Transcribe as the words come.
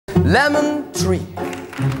lemon tree.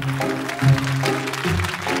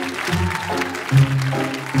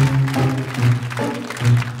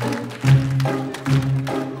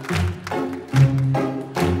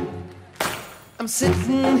 I'm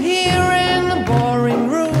sitting here in a boring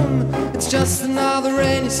room. It's just another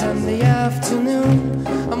rainy Sunday afternoon.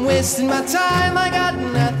 I'm wasting my time, I got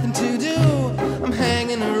nothing to do. I'm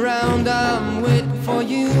hanging around, I'm waiting for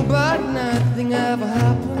you, but nothing ever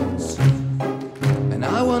happens. And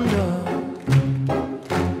I wonder,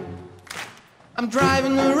 I'm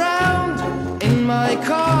driving around in my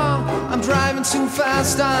car. I'm driving too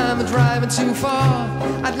fast, I'm driving too far.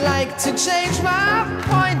 I'd like to change my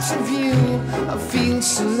point of view. I feel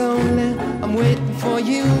so lonely, I'm waiting for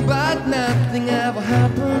you, but nothing ever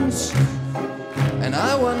happens. And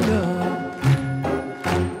I wonder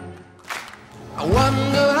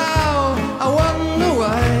how, I wonder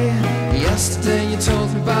why. Yesterday you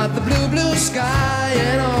told me about the blue, blue sky,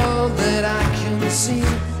 and all that I can see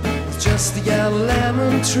is just the yellow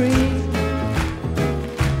lemon tree.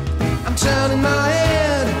 I'm turning my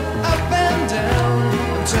head up and down.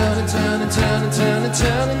 I'm turning, turning, turning, turning,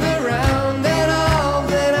 turning around, and all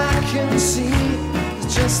that I can see is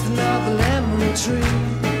just another lemon tree.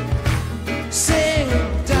 Sing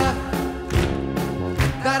da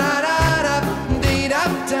da da da da dee da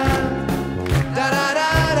da da da da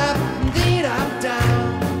da dee da da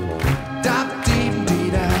da dee dee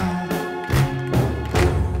da.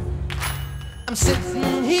 I'm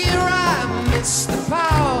sitting here, I miss the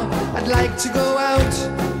power. I'd like to go out,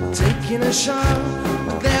 taking a shower,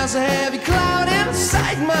 but there's a heavy cloud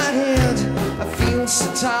inside my head. I feel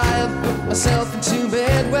so tired, put myself into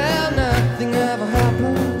bed. Well, nothing ever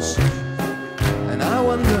happens, and I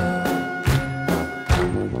wonder.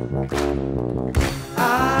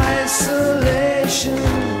 Isolation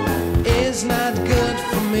is not good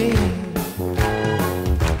for me.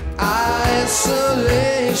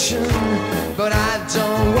 Isolation, but I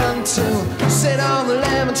don't want to sit on the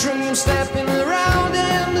lemon tree. I'm stepping around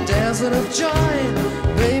in the desert of joy.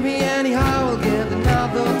 Baby, anyhow I'll get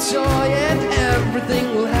another toy, and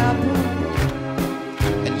everything will happen.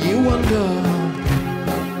 And you wonder,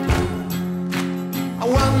 I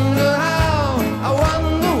wonder how, I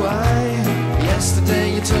wonder why. Yesterday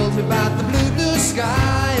you told me about the blue, blue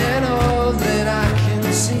sky, and all that I can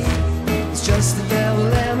see is just a yellow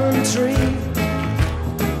lemon tree.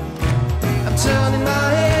 I'm turning my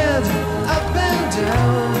head up and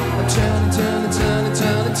down. I'm turning, turning, turning,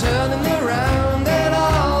 turning, turning around, and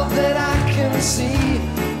all that I can see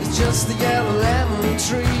is just the yellow lemon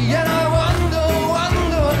tree. And I wonder,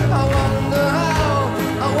 wonder, I wonder how,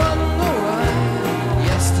 I wonder why.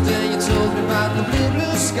 Yesterday you told me about the blue,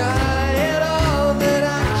 blue sky, and all that I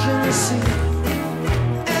can see,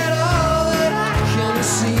 and all that I can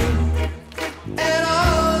see, and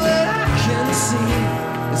all that I can see,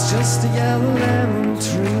 it's just a yellow lemon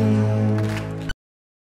tree.